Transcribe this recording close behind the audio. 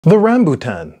The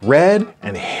rambutan, red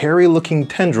and hairy-looking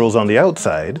tendrils on the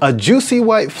outside, a juicy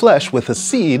white flesh with a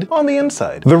seed on the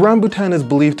inside. The rambutan is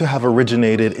believed to have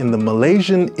originated in the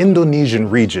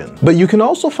Malaysian-Indonesian region, but you can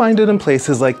also find it in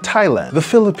places like Thailand, the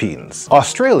Philippines,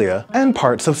 Australia, and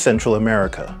parts of Central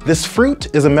America. This fruit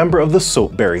is a member of the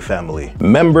soapberry family.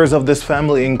 Members of this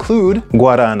family include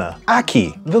guarana,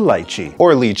 aki, the lychee,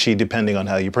 or lychee depending on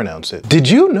how you pronounce it. Did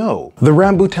you know the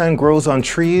rambutan grows on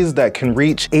trees that can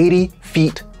reach 80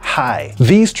 feet high?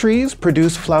 These trees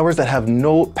produce flowers that have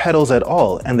no petals at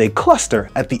all, and they cluster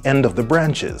at the end of the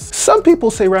branches. Some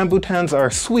people say rambutans are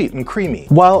sweet and creamy,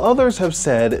 while others have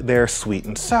said they're sweet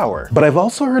and sour. But I've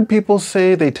also heard people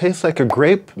say they taste like a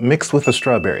grape mixed with a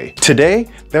strawberry. Today,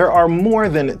 there are more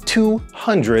than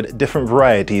 200 different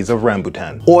varieties of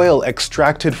rambutan. Oil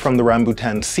extracted from the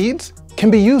rambutan seeds can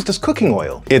be used as cooking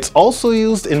oil. It's also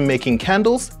used in making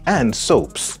candles and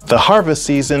soaps. The harvest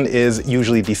season is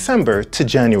usually December to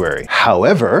January.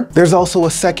 However, there's also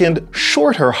a second,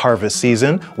 shorter harvest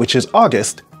season, which is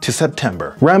August to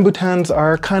September. Rambutans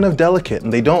are kind of delicate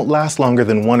and they don't last longer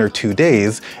than 1 or 2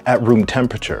 days at room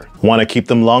temperature. Want to keep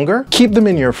them longer? Keep them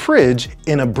in your fridge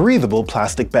in a breathable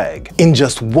plastic bag. In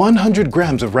just 100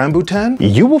 grams of rambutan,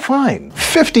 you will find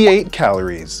 58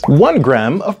 calories, 1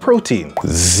 gram of protein,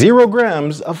 0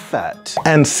 grams of fat,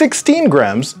 and 16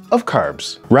 grams of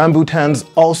carbs. Rambutans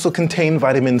also contain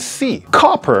vitamin C,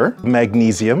 copper,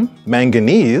 magnesium,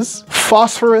 manganese,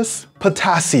 phosphorus,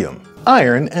 potassium,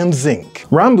 iron, and zinc.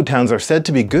 Rambutans are said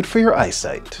to be good for your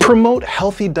eyesight, promote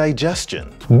healthy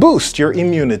digestion, boost your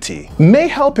immunity, may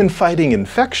help in fighting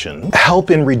infection, help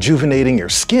in rejuvenating your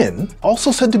skin,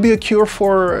 also said to be a cure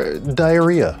for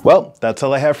diarrhea. Well, that's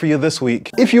all I have for you this week.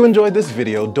 If you enjoyed this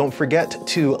video, don't forget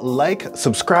to like,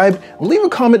 subscribe, and leave a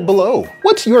comment below.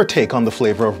 What's your take on the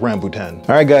flavor of rambutan?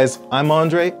 All right, guys, I'm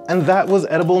Andre, and that was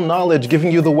Edible Knowledge,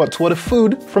 giving you the what's what of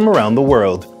food from around the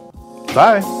world.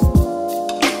 Bye.